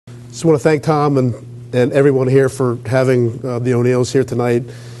Just want to thank Tom and everyone here for having the O'Neills here tonight.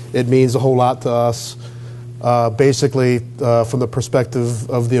 It means a whole lot to us. Basically, from the perspective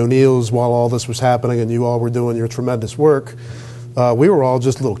of the O'Neills, while all this was happening and you all were doing your tremendous work, we were all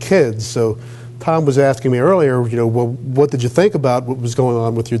just little kids. So Tom was asking me earlier, you know, well, what did you think about what was going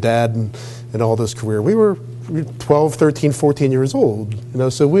on with your dad and all this career? We were 12, 13, 14 years old, you know,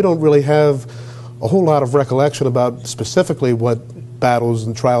 so we don't really have a whole lot of recollection about specifically what battles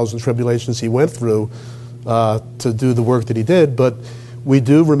and trials and tribulations he went through to do the work that he did, but we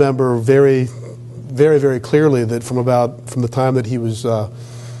do remember very, very clearly that from the time that he was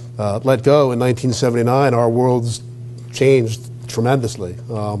let go in 1979, our worlds changed tremendously.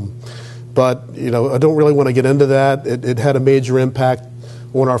 But you know, I don't really want to get into that. It had a major impact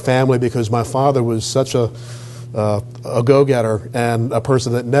on our family because my father was such a go-getter and a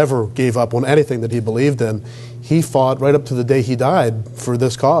person that never gave up on anything that he believed in. He fought right up to the day he died for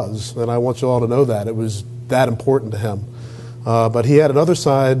this cause, and I want you all to know that. It was that important to him. But he had another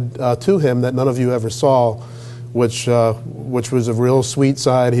side to him that none of you ever saw, which was a real sweet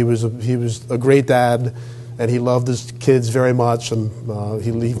side. He was a great dad, and he loved his kids very much, and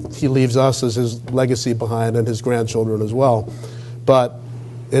he leaves us as his legacy behind and his grandchildren as well. But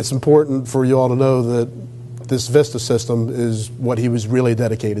it's important for you all to know that this VISTA system is what he was really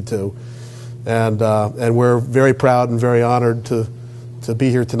dedicated to, and we're very proud and very honored to be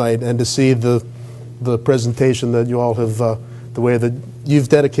here tonight and to see the presentation that you all have, the way that you've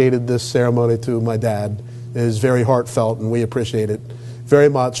dedicated this ceremony to my dad is very heartfelt, and we appreciate it very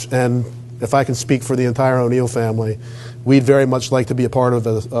much. And if I can speak for the entire O'Neill family, we'd very much like to be a part of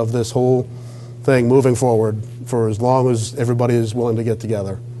this whole thing moving forward for as long as everybody is willing to get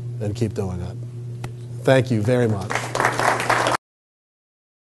together and keep doing that. Thank you very much.